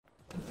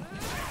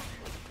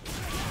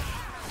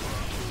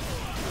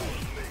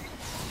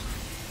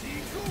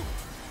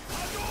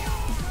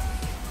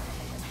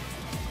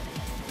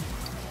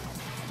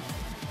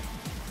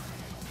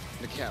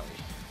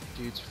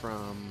dude's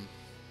from...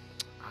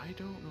 I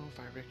don't know if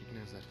I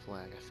recognize that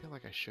flag. I feel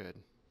like I should.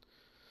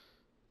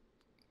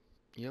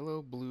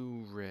 Yellow,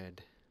 blue,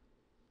 red.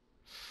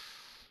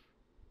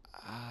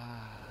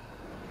 I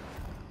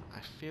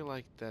feel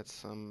like that's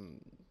some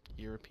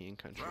European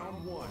country.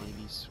 Round one.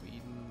 Maybe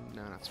Sweden?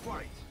 No, not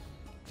Sweden.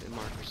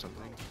 Denmark or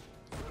something.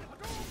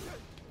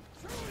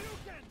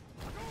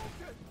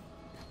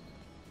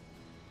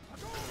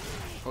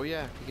 Oh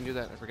yeah, you can do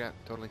that. I forgot.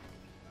 Totally.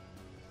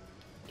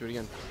 Do it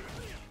again.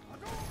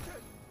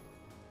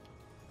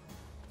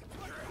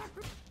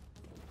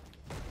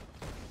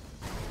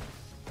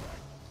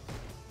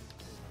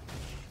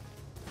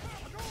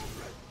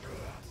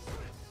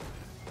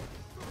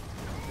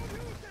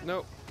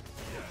 Nope.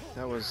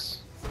 That was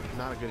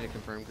not a good hit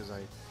confirm because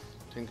I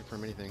didn't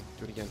confirm anything.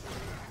 Do it again.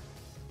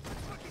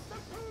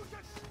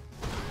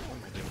 What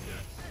am I doing?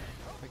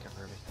 Wake up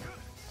early.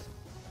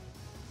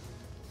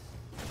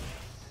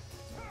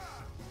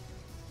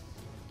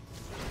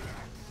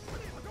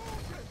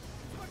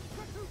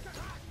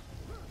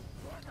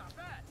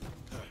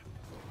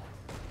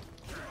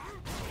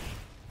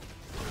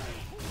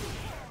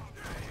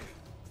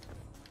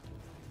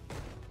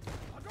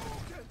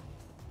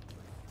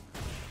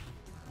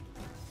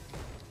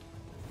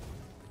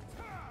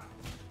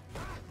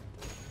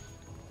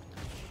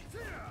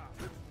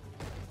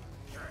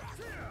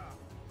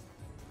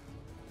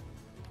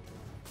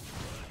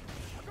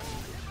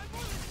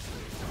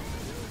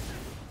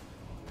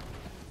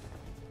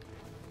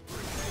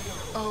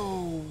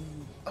 Oh,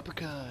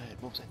 uppercut.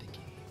 What was I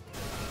thinking?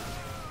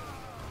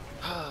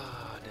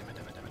 Ah, damn it,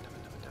 damn it, damn it, damn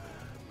it, damn it, damn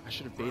it. I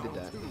should have baited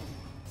that.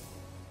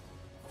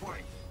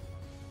 Fight.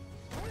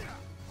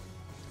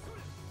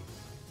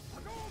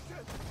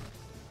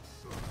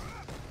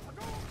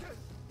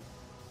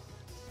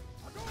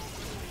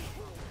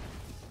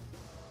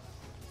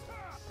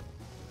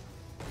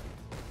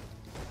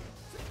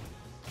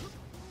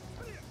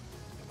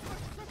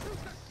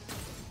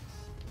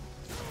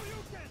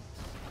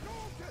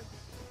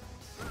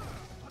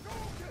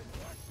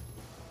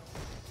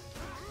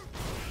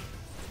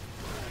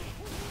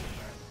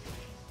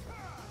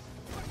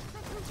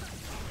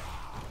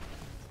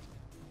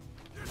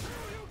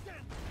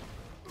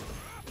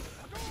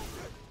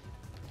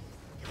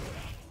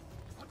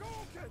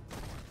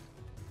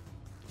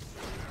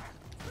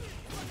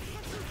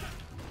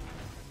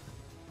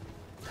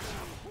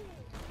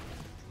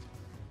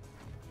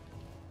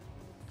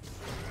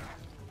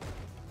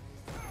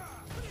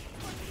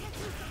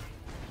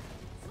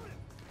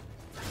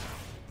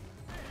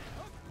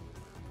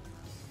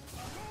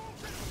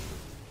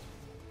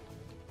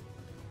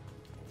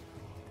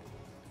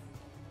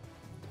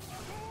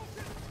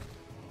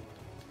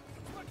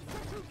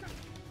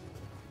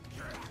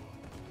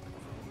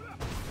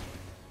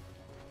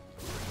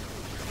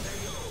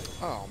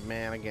 Oh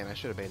man, again, I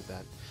should have baited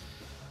that.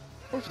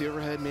 Or for the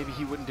overhead, maybe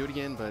he wouldn't do it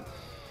again, but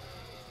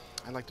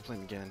I'd like to play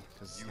him again,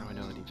 because now I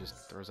know that he just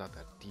throws out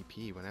that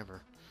DP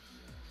whenever.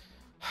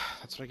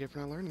 That's what I get for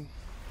not learning.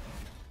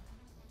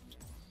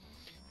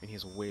 And he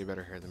has way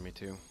better hair than me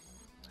too.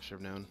 I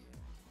should have known.